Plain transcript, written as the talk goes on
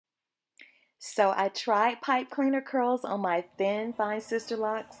So I tried pipe cleaner curls on my thin, fine sister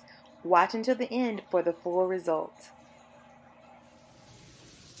locks. Watch until the end for the full result.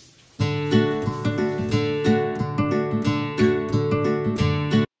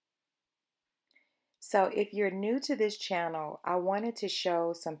 So if you're new to this channel, I wanted to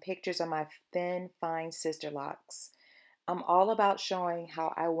show some pictures of my thin, fine sister locks. I'm all about showing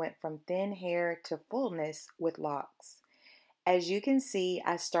how I went from thin hair to fullness with locks. As you can see,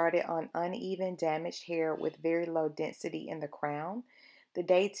 I started on uneven, damaged hair with very low density in the crown. The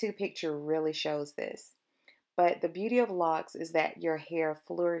day 2 picture really shows this. But the beauty of locks is that your hair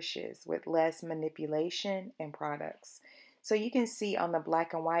flourishes with less manipulation and products. So you can see on the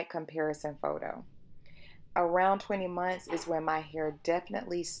black and white comparison photo. Around 20 months is when my hair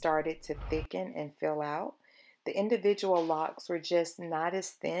definitely started to thicken and fill out. The individual locks were just not as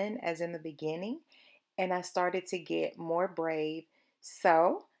thin as in the beginning, and I started to get more brave,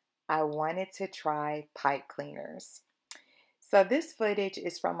 so I wanted to try pipe cleaners. So this footage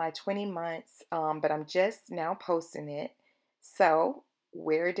is from my 20 months, but I'm just now posting it. So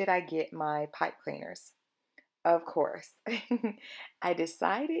where did I get my pipe cleaners? Of course, I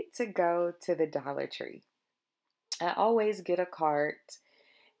decided to go to the Dollar Tree. I always get a cart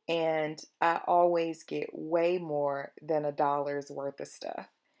and I always get way more than $1's worth of stuff.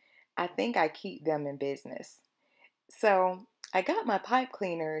 I think I keep them in business. So I got my pipe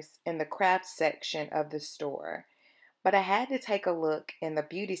cleaners in the craft section of the store, but I had to take a look in the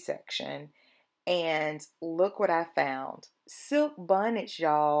beauty section and look what I found. Silk bonnets,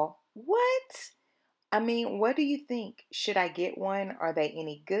 y'all. What? I mean, what do you think? Should I get one? Are they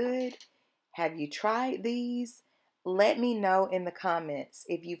any good? Have you tried these? Let me know in the comments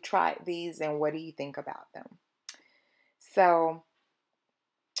if you've tried these and what do you think about them. So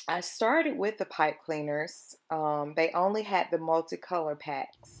I started with the pipe cleaners. They only had the multicolor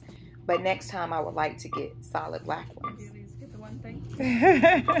packs, but next time I would like to get solid black ones. Get the one thing.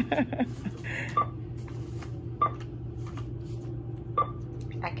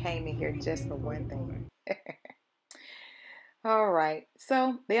 I came in here just for one thing. All right,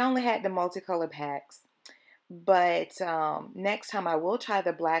 so they only had the multicolor packs, but next time I will try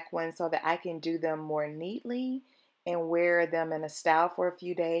the black ones so that I can do them more neatly and wear them in a style for a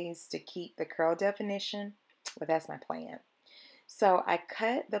few days to keep the curl definition. But that's my plan. So I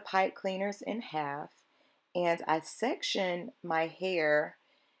cut the pipe cleaners in half and I sectioned my hair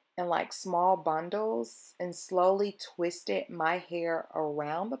in like small bundles and slowly twisted my hair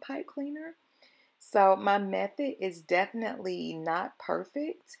around the pipe cleaner. So my method is definitely not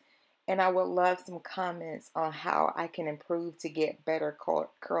perfect, and I would love some comments on how I can improve to get better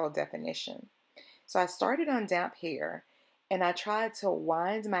curl definition. So I started on damp hair and I tried to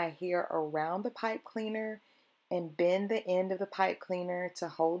wind my hair around the pipe cleaner and bend the end of the pipe cleaner to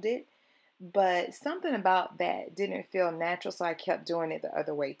hold it. But something about that didn't feel natural, so I kept doing it the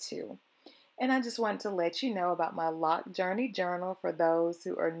other way too. And I just wanted to let you know about my lock journey journal for those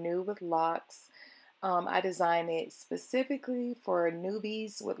who are new with locks. I designed it specifically for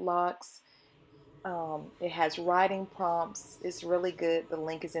newbies with locks. It has writing prompts. It's really good. The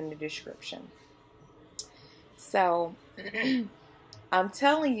link is in the description. So I'm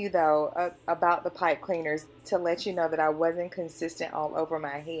telling you though about the pipe cleaners to let you know that I wasn't consistent all over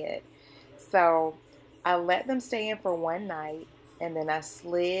my head. So I let them stay in for one night and then I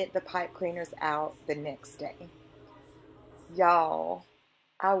slid the pipe cleaners out the next day. Y'all,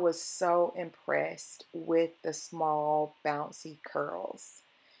 I was so impressed with the small bouncy curls.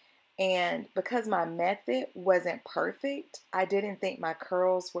 And because my method wasn't perfect, I didn't think my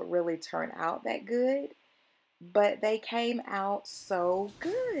curls would really turn out that good, but they came out so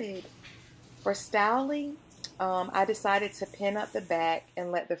good. For styling, I decided to pin up the back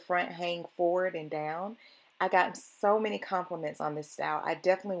and let the front hang forward and down. I got so many compliments on this style. I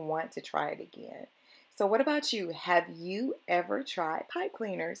definitely want to try it again. So what about you? Have you ever tried pipe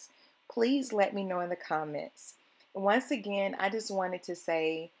cleaners? Please let me know in the comments. Once again, I just wanted to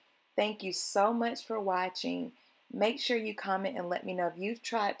say thank you so much for watching. Make sure you comment and let me know if you've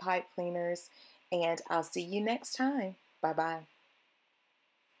tried pipe cleaners, and I'll see you next time. Bye-bye.